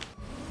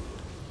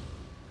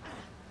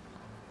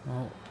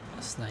 Oh,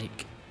 a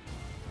snake.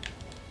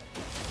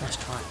 Let's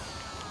try.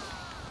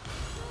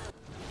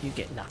 You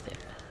get nothing.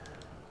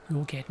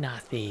 You'll get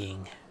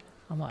nothing.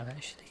 I might have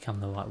actually come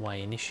the right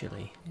way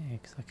initially. Yeah,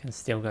 because I can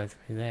still go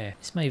through there.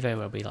 This may very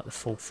well be like the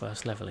full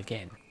first level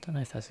again. Don't know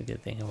if that's a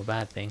good thing or a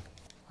bad thing.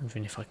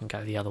 Wondering if I can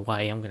go the other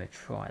way. I'm going to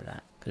try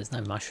that. But there's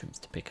no mushrooms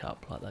to pick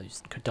up, like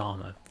those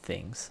Kodama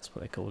things. That's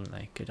what they call them,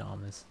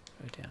 Kodamas.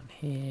 Go down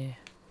here.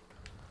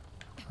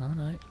 Oh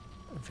no.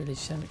 Village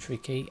cemetery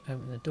key,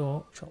 open the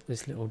door, drop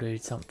this little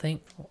dude something.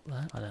 What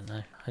that? I don't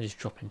know. I just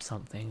drop him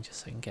something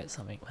just so I can get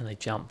something. When they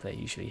jump, they're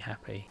usually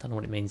happy. Don't know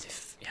what it means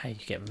if how you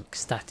get them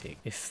ecstatic.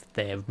 If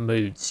their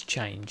moods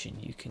change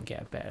and you can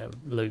get a better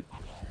loot.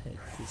 Head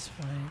this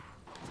way.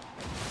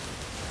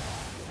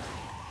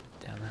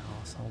 Down that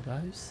arsehole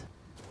goes.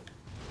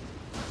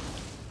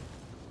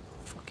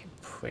 Fucking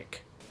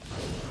prick.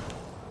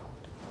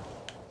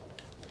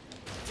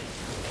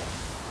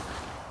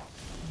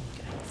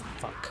 Okay,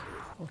 fuck.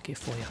 I'll get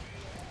for you.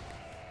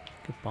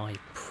 Goodbye,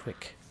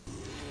 prick.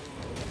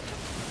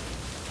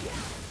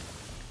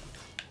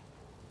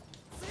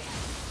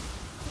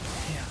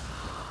 Yeah.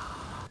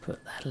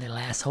 Put that little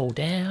asshole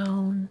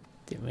down.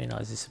 Didn't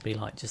realise this would be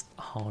like just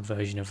a hard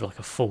version of like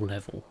a full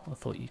level. I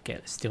thought you'd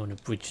get still an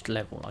abridged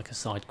level, like a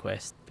side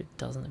quest. But it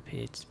doesn't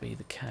appear to be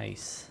the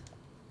case.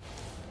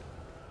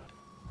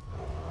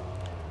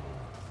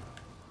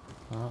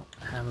 Oh,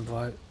 hammer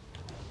bro.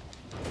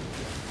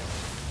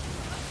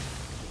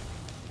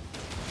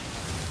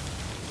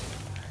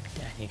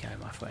 Down you go,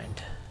 my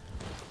friend.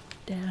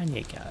 Down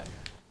you go.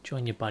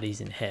 Join your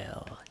buddies in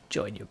hell.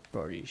 Join your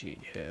buddies in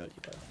hell,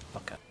 you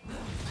motherfucker.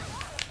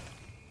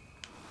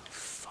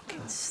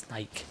 Fucking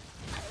snake.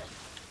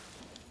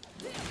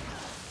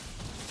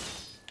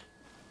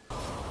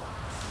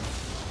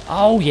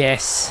 Oh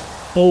yes.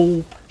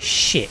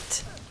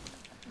 Bullshit.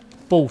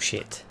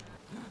 Bullshit.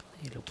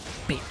 You little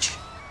bitch.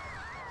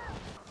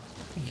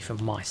 Thank you for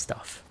my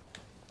stuff.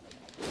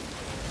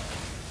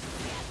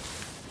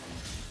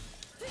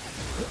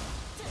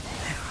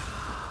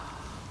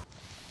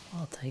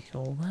 I'll take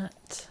all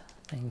that.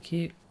 Thank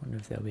you. Wonder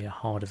if there'll be a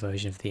harder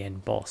version of the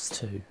end boss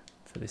too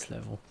for this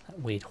level. That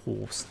weird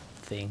horse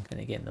thing.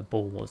 And again, the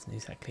ball wasn't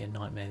exactly a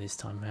nightmare this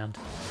time round.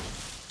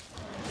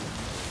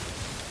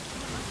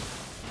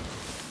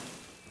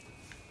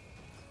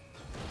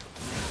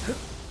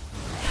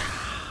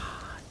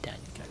 Down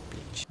you go,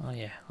 bitch. Oh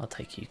yeah, I'll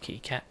take you, kitty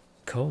cat.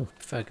 Cool.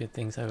 Prefer good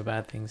things over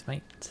bad things,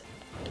 mate.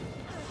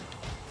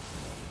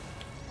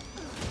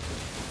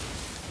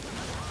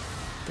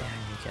 Down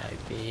you go,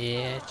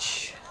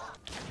 bitch.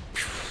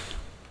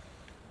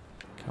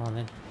 Come on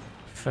then.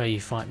 Prefer you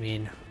fight me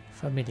in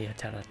familiar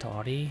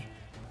territory.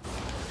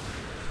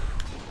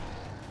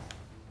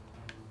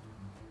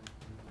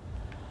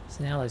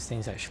 So now those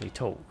things actually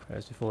talk,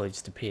 whereas before they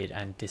just appeared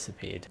and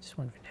disappeared. Just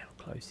wondering how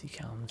close he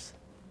comes.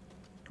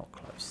 Not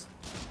close.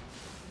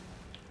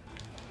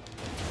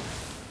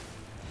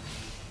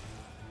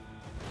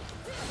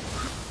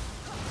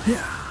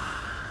 Yeah.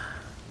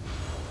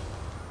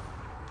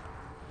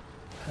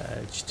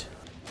 Purged.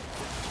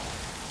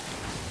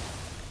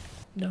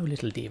 No,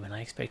 little demon,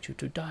 I expect you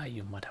to die,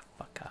 you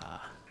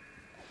motherfucker.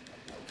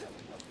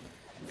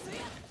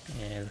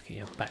 Yeah, look at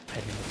your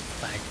backpedaling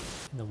with the bag.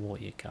 In the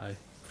water you go,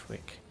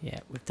 prick. Yeah,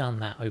 we've done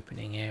that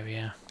opening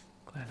area.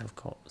 Glad I've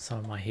got some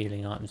of my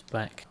healing items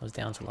back. I was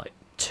down to like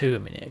 2 a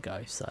minute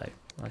ago, so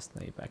nice to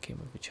know you're back in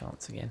with a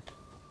chance again.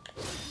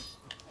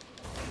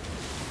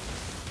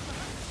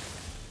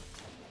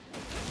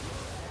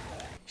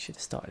 Should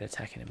have started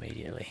attacking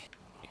immediately.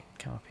 You can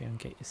come up here and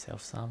get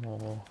yourself some,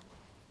 or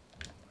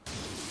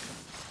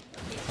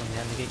come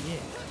down to get you.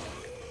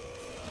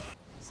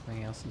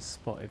 Something else has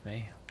spotted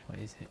me. What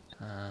is it?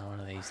 One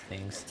of these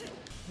things.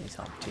 These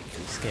aren't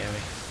particularly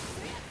scary.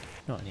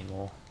 Not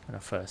anymore. When I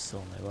first saw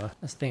them they were.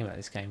 That's the thing about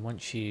this game.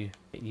 Once you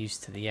get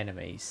used to the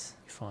enemies,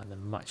 you find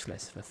them much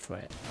less of a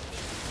threat.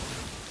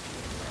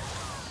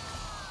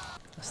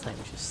 That snake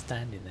was just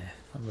standing there.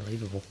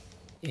 Unbelievable.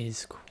 It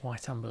is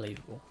quite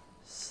unbelievable.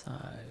 So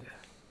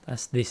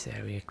that's this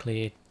area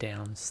cleared.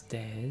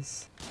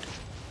 Downstairs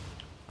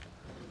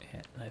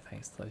Yeah, no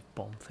thanks to those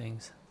bomb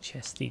things.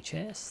 Chesty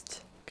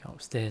chest. Go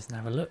upstairs and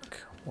have a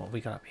look. What have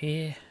we got up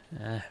here?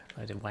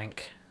 Load of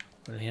wank.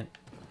 Brilliant.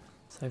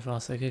 So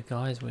far so good,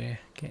 guys. We're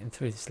getting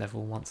through this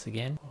level once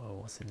again. Oh,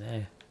 what's in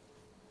there?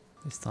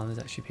 This time there's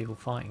actually people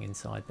fighting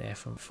inside there.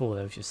 From before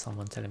there was just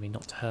someone telling me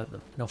not to hurt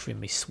them and offering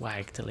me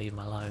swag to leave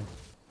them alone.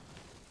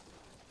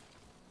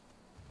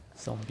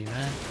 Zombie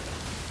man.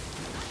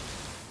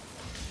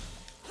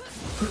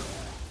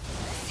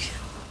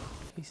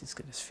 Jesus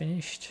goodness,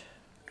 finished.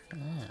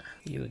 Ah,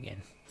 you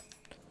again.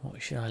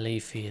 What should I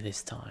leave for you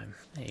this time?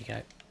 There you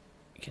go.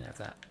 You can have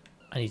that.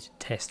 I need to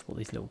test what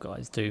these little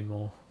guys do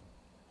more.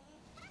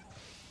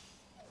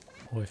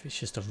 Or if it's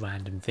just a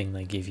random thing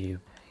they give you.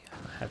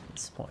 I have been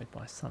spotted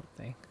by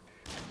something.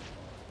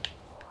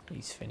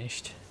 He's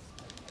finished.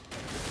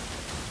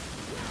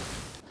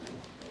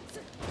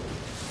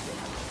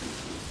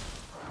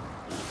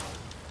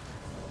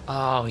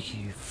 Oh,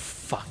 you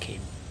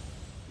fucking...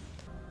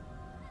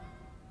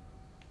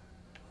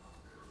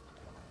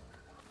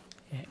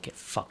 Yeah, get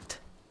fucked.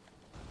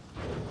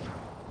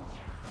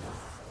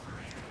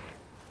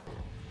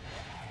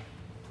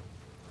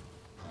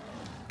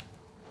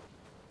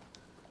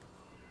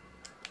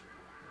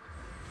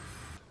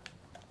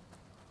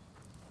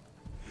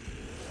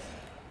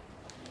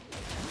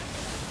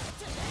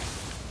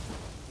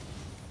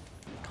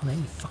 Come on,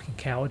 you fucking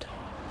coward.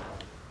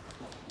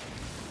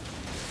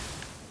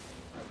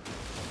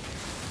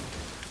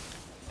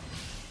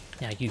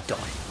 Now you die.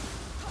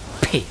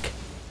 Pig!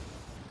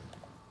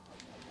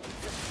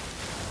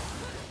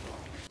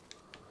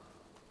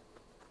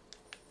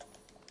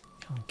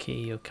 Come on, Key,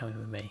 you're coming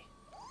with me.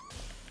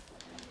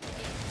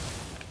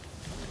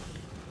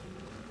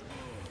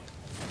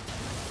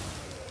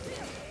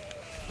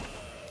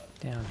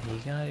 Down he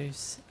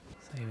goes.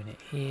 Saving it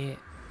here.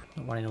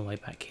 Not running all the way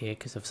back here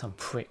because of some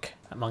prick.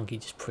 That monkey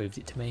just proved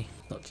it to me.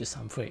 Not just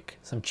some prick.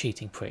 Some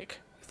cheating prick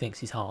who thinks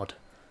he's hard.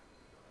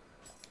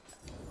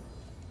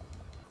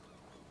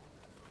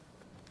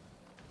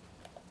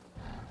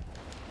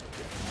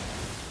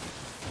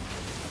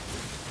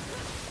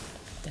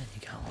 There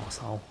you go,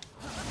 arsehole.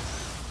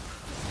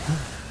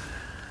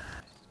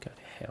 Go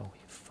to hell,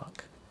 you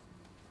fuck.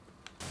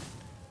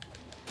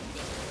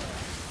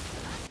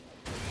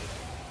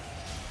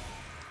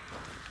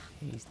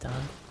 He's done.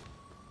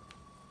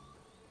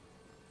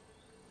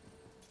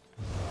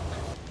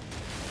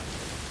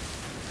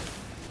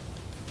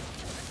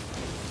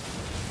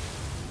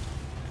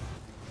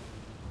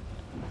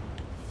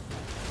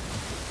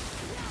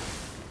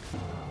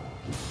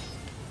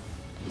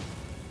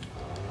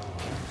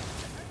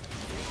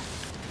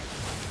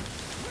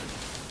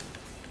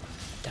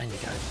 Down you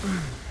go.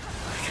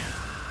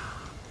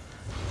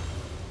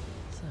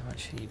 So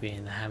much for you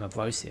being the hammer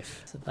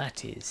brosif. So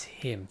that is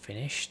him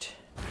finished.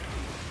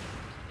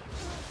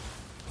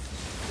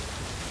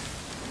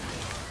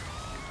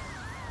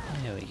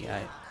 There we go.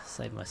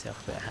 Saved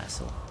myself a bit of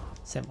hassle.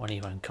 Sent one of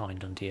your own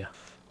kind onto you.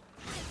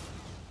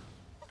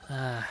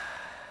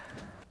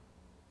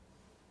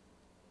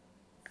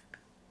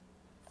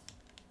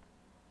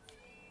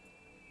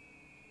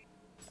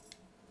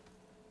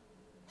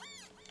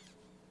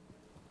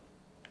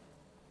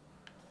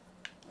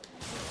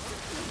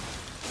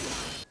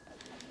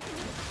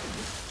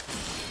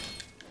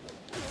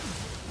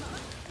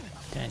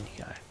 There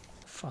you go.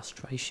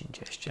 Frustration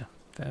gesture.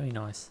 Very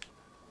nice.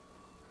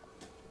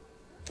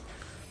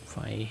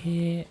 Right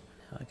here.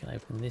 Now I can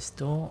open this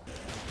door.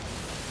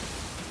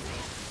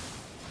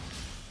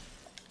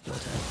 Your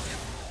turn.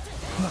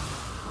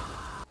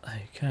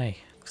 Okay.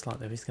 Looks like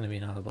there is going to be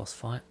another boss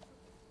fight.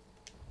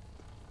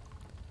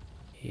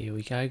 Here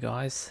we go,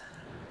 guys.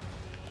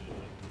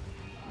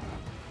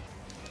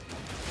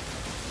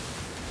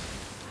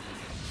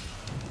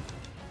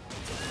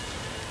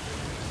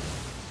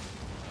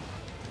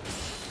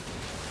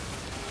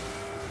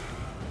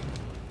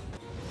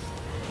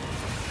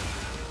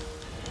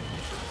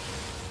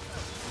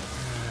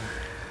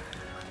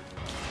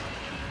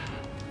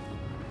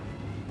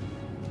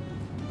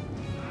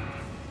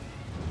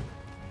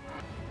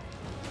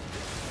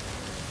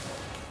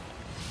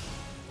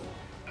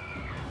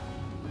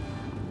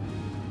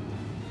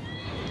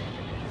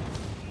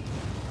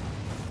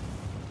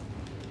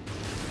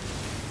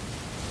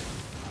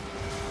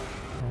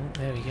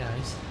 There he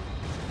goes.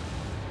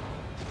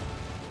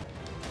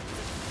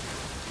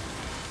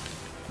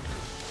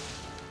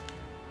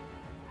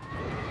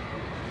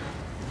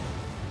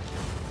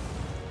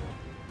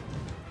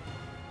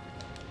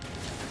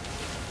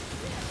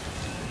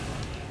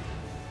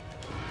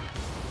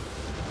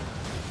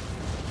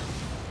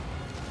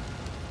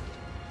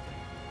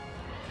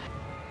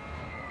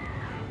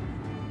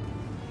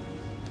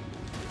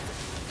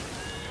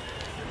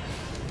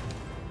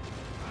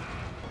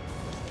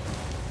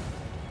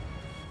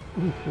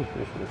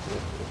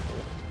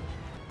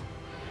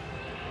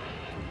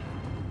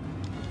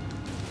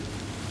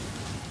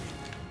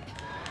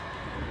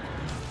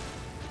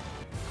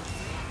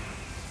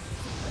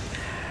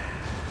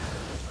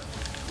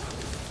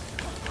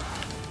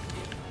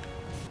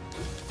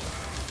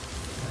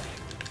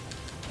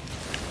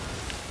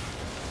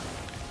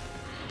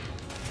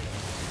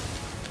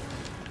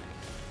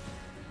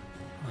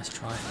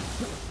 try.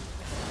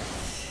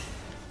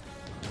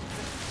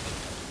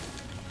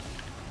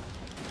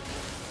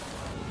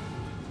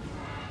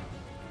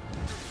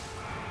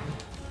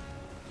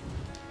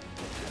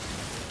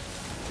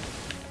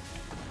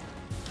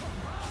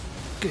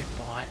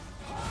 Goodbye.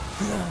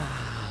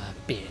 Ah,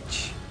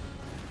 bitch.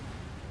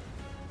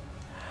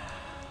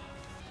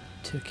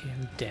 Took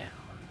him down.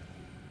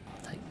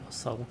 I'll take your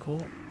soul core.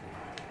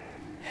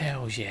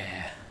 Hell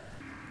yeah.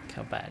 Look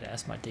how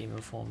badass my demon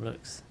form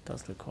looks.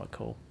 Does look quite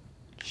cool.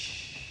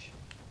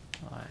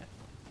 Alright.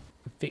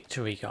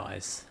 Victory,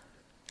 guys.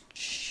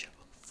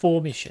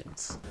 4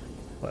 missions.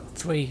 Well,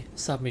 3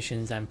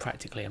 submissions and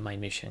practically a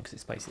main mission, because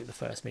it's basically the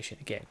first mission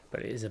again.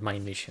 But it is a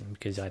main mission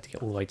because I had to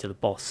get all the way to the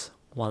boss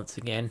once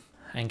again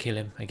and kill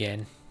him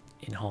again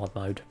in hard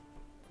mode.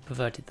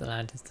 Perverted the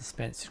land has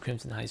dispensed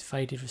crimson haze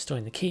faded,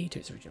 restoring the key to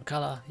its original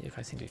colour. The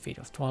echo seems to feed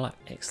off Twilight.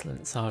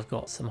 Excellent. So I've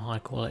got some high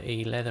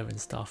quality leather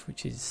and stuff,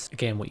 which is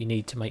again what you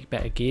need to make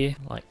better gear,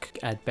 like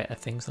add better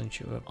things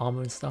onto your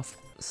armour and stuff.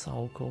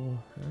 Soul core.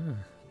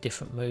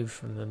 Different move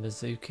from the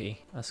Mezuki.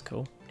 That's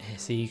cool. Yeah,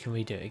 so you can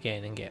redo it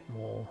again and get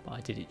more, but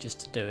I did it just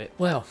to do it.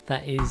 Well,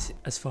 that is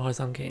as far as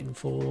I'm getting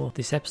for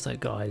this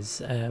episode,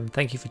 guys.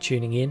 Thank you for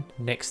tuning in.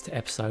 Next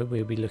episode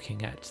we'll be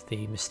looking at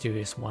the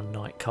mysterious One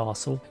Night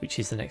Castle, which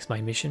is the next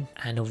main mission,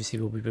 and obviously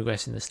we'll be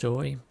progressing the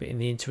story, but in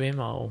the interim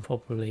I'll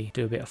probably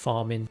do a bit of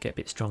farming, get a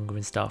bit stronger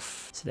and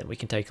stuff, so that we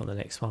can take on the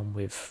next one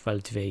with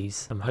relative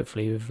ease and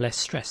hopefully with less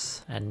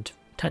stress and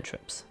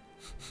tantrums.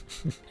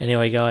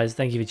 Anyway, guys,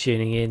 thank you for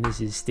tuning in. This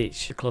is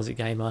Stitch, the Closet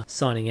Gamer,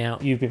 signing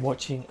out. You've been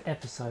watching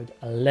episode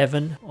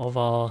 11 of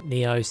our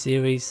Nioh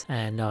series,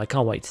 and I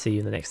can't wait to see you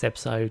in the next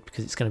episode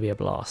because it's going to be a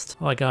blast.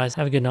 Alright, guys,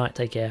 have a good night.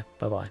 Take care.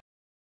 Bye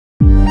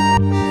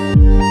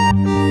bye.